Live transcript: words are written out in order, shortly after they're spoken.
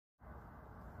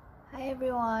Hi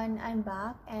everyone, I'm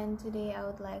back and today I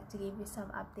would like to give you some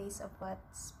updates of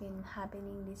what's been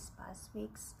happening these past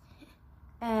weeks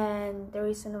and the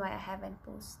reason why I haven't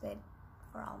posted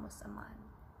for almost a month.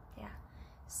 Yeah,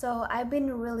 so I've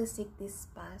been really sick these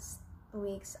past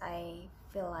weeks. I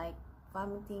feel like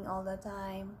vomiting all the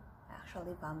time. I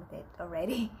actually vomited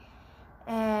already.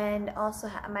 And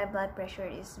also my blood pressure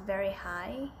is very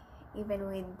high. Even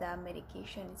with the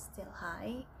medication, it's still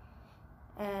high.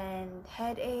 And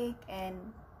headache and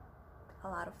a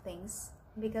lot of things.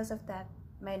 Because of that,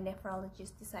 my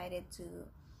nephrologist decided to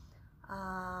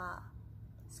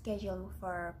schedule me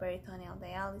for peritoneal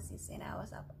dialysis, and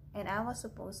I was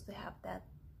supposed to have that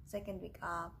second week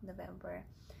of November,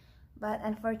 but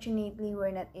unfortunately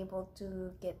we're not able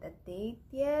to get a date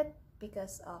yet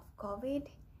because of COVID.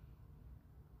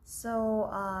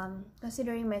 So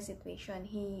considering my situation,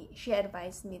 she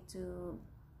advised me to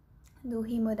do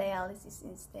hemodialysis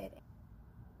instead.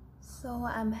 So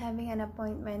I'm having an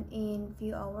appointment in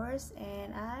few hours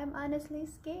and I'm honestly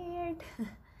scared.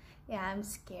 Yeah, I'm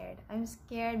scared. I'm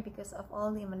scared because of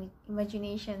all the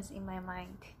imaginations in my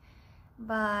mind.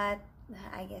 But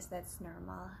I guess that's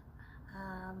normal.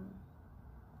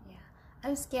 Yeah,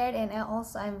 I'm scared, and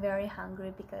I'm very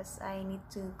hungry because I need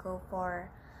to go for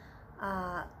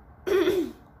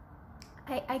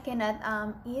I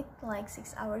cannot eat like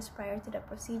 6 hours prior to the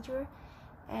procedure,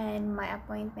 and my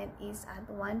appointment is at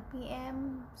 1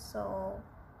 p.m. so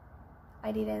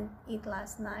I didn't eat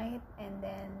last night, and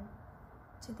then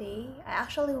today I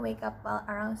actually wake up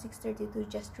around 6:30 to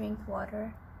just drink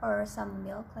water or some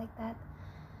milk like that.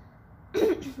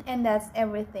 And that's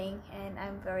everything, and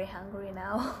I'm very hungry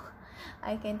now.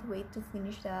 I can't wait to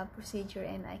finish the procedure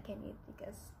and I can eat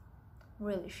because I'm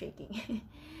really shaking.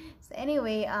 So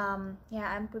anyway, yeah,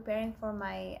 I'm preparing for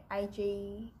my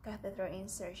IJ catheter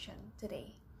insertion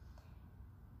today,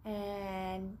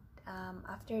 and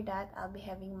after that I'll be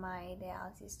having my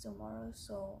dialysis tomorrow.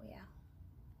 So yeah,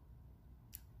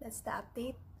 that's the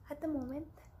update at the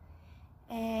moment,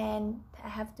 and I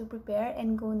have to prepare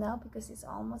and go now because it's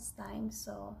almost time.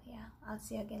 So yeah, I'll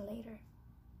see you again later.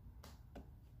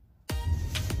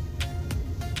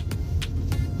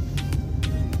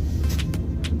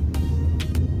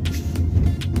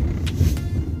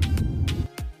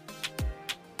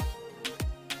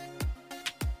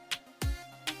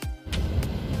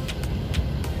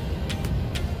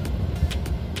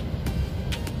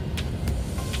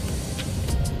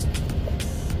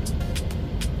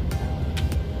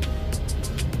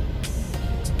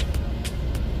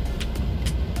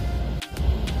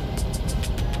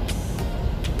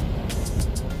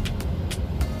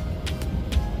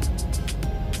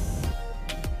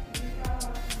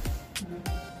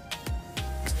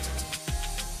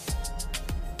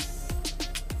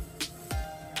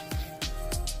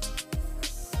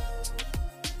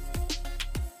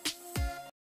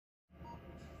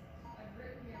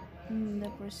 The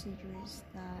procedure is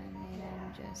done and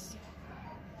I'm just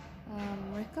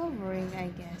recovering, I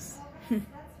guess.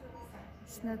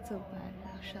 It's not so bad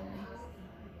actually.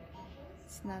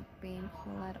 It's not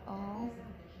painful at all.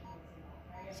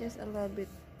 It's just a little bit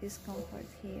discomfort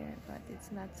here, but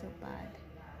it's not so bad.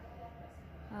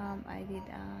 I did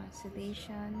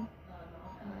sedation,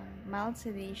 mild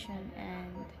sedation,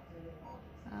 and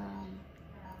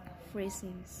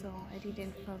freezing, so I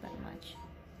didn't feel that much.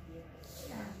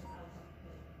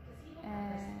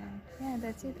 And yeah,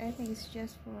 that's it. I think it's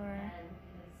just for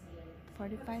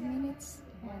 45 minutes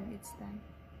and it's done.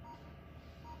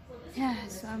 Yeah,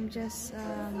 so I'm just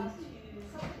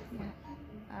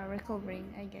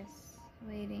recovering, I guess,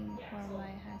 waiting for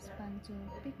my husband to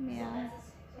pick me up,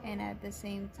 and at the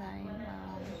same time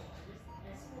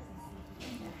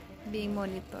being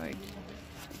monitored.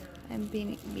 I'm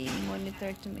being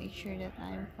monitored to make sure that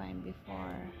I'm fine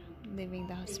before leaving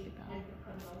the hospital.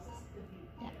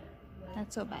 Yeah,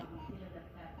 not so bad.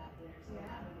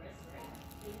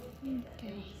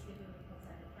 Okay.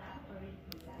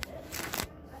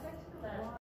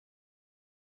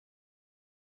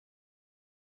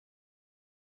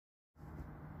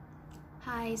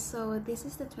 Hi, so this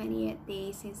is the 20th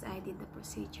day since I did the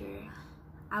procedure.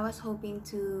 I was hoping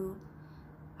to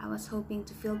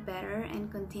feel better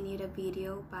and continue the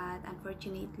video, but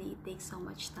unfortunately it takes so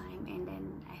much time, and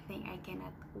then I think I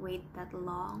cannot wait that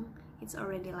long. It's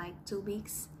already like 2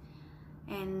 weeks,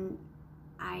 and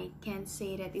I can't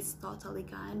say that it's totally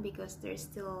gone because there's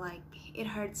still like, it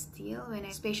hurts still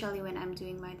especially when I'm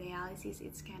doing my dialysis.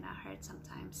 It's kind of hurt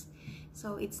sometimes,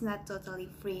 so it's not totally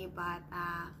free, but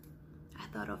I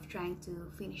thought of trying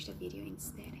to finish the video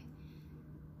instead.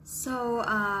 So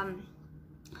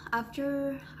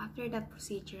After that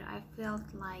procedure, I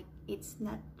felt like it's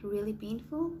not really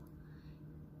painful,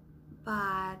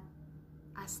 but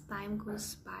as time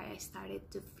goes by, I started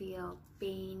to feel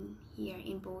pain here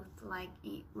in both, like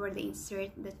where they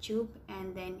insert the tube,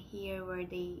 and then here where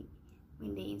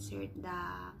when they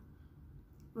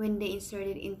insert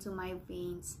it into my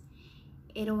veins.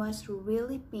 It was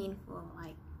really painful,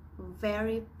 like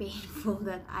very painful,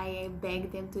 that I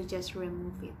begged them to just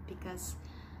remove it because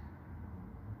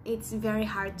it's very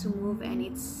hard to move, and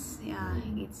it's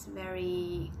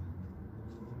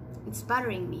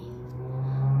bothering me.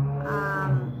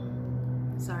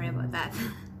 Sorry about that.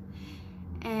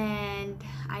 And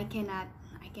I cannot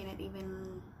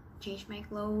even change my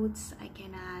clothes. I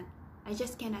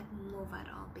just cannot move at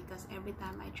all, because every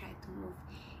time I try to move,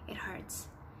 it hurts,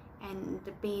 and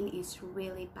the pain is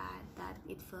really bad, that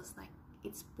it feels like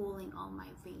it's pulling all my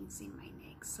veins in my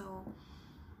neck. So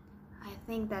I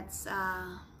think that's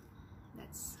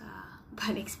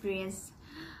bad experience,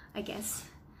 I guess.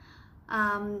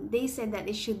 They said that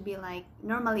it should be like,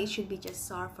 normally it should be just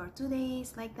sore for 2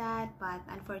 days like that, but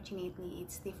unfortunately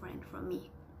it's different for me.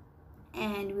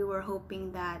 And we were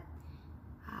hoping that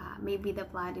maybe the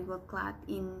blood will clot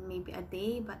in maybe a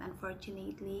day, but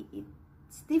unfortunately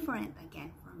it's different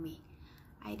again for me.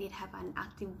 I did have an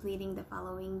active bleeding the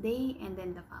following day, and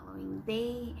then the following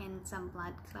day, and some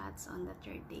blood clots on the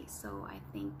 3rd day. So I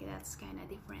think that's kind of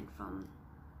different from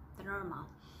the normal.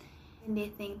 And they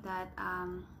think that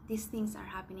these things are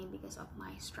happening because of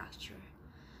my structure.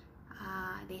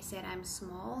 They said I'm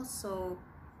small, so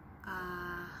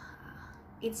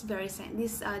it's very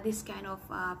this kind of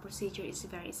procedure is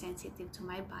very sensitive to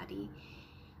my body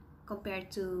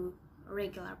compared to a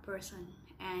regular person.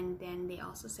 And then they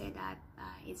also say that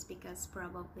it's because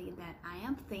probably that I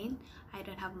am thin, I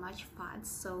don't have much fat,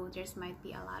 so there's might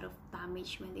be a lot of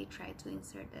damage when they try to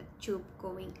insert a tube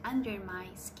going under my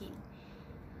skin.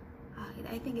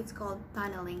 I think it's called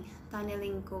tunneling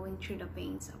going through the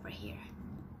veins over here.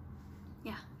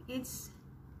 Yeah, it's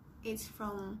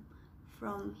from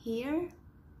here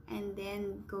and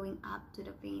then going up to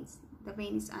the veins. The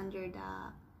vein is under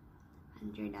the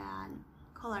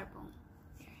collarbone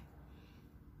there.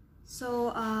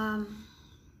 So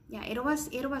yeah, it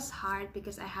was hard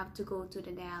because I have to go to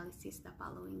the dialysis the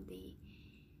following day.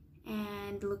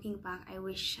 And looking back, I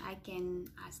wish I can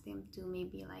ask them to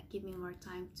maybe like give me more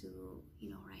time to,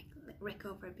 you know,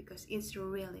 recover, because it's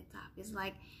really tough. It's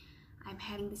like I'm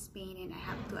having this pain and I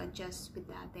have to adjust with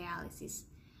the dialysis.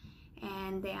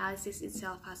 And dialysis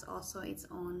itself has also its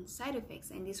own side effects,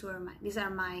 and these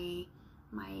are my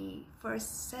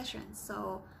first session,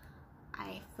 so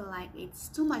I feel like it's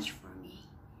too much for me.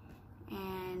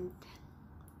 And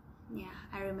yeah,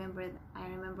 I remember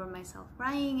myself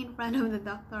crying in front of the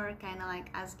doctor, kind of like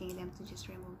asking them to just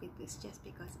remove it, just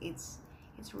because it's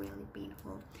really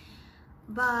painful.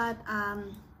 But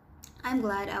I'm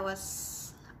glad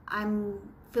I'm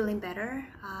feeling better.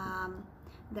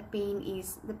 The pain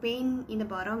in the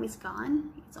bottom is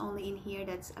gone. It's only in here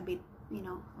that's a bit, you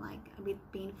know, like a bit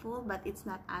painful, but it's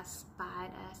not as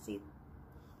bad as it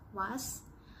was.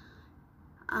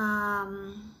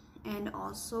 And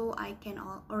also I can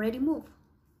already move.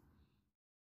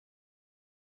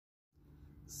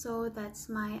 So that's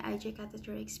my IG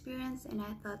catheter experience, and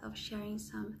I thought of sharing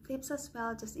some tips as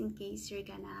well, just in case you're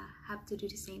gonna have to do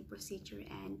the same procedure,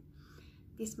 and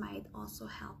this might also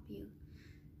help you.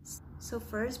 So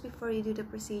first, before you do the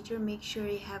procedure, make sure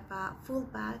you have a full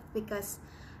bath, because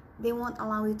they won't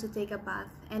allow you to take a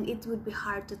bath, and it would be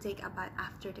hard to take a bath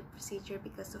after the procedure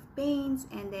because of pains,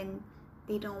 and then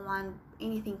they don't want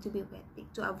anything to be wet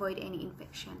to avoid any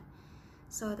infection.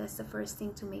 So that's the first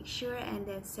thing to make sure. And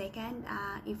then second,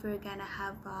 if you're gonna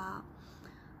have a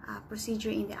procedure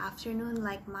in the afternoon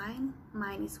like mine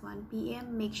is 1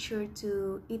 p.m, make sure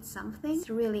to eat something. It's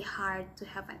really hard to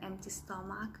have an empty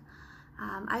stomach.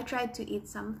 I tried to eat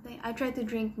something. I tried to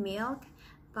drink milk,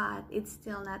 but it's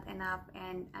still not enough,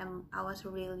 and I was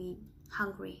really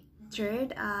hungry.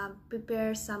 Third,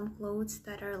 prepare some clothes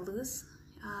that are loose,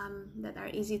 that are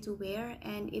easy to wear,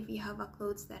 and if you have a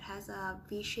clothes that has a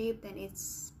V shape, then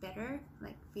it's better,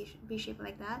 like V shape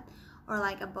like that, or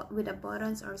like with a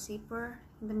buttons or zipper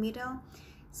in the middle,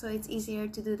 so it's easier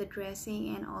to do the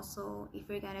dressing. And also, if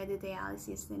you're gonna do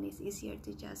dialysis, then it's easier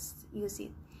to just use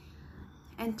it.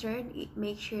 And third,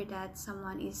 make sure that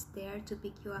someone is there to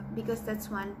pick you up, because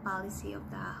that's one policy of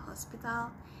the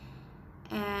hospital,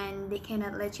 and they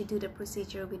cannot let you do the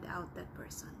procedure without that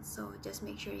person. So just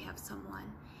make sure you have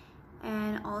someone.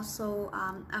 And also,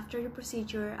 after the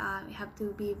procedure, you have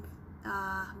to be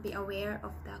be aware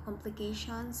of the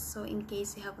complications. So in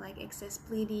case you have like excess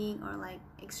bleeding or like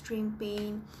extreme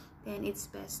pain, then it's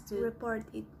best to report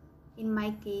it. In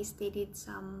my case, they did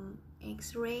some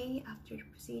x-ray after the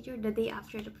procedure, the day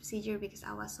after the procedure, because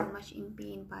I was so much in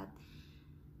pain, but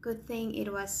good thing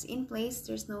it was in place.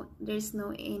 There's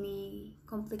no any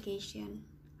complication.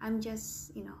 I'm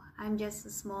just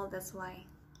small, that's why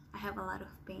I have a lot of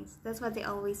pains. That's what they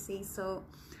always say. So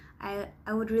I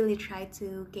would really try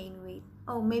to gain weight.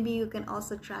 Oh, maybe you can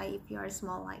also try if you are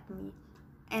small like me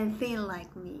and thin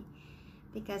like me,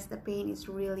 because the pain is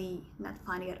really not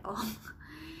funny at all.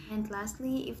 And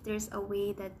lastly, if there's a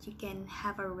way that you can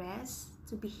have a rest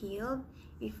to be healed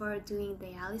before doing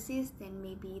dialysis, then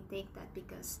maybe take that,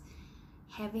 because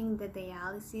having the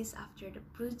dialysis after the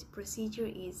procedure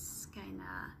is kind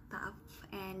of tough,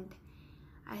 and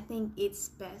I think it's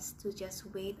best to just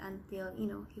wait until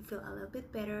you feel a little bit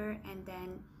better, and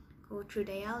then go through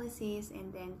dialysis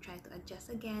and then try to adjust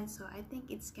again. So I think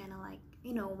it's kind of like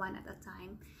one at a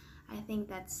time. I think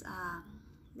that's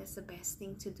the best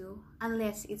thing to do,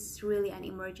 unless it's really an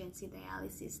emergency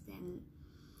dialysis, then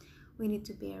we need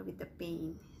to bear with the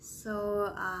pain.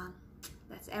 So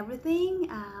that's everything.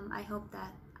 I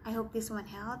hope this one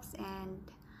helps,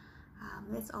 and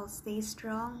let's all stay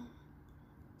strong.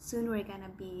 Soon we're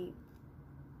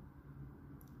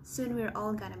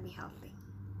all gonna be healthy.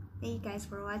 Thank you guys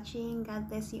for watching. God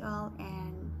bless you all,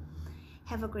 and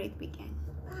have a great weekend.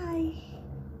 Bye.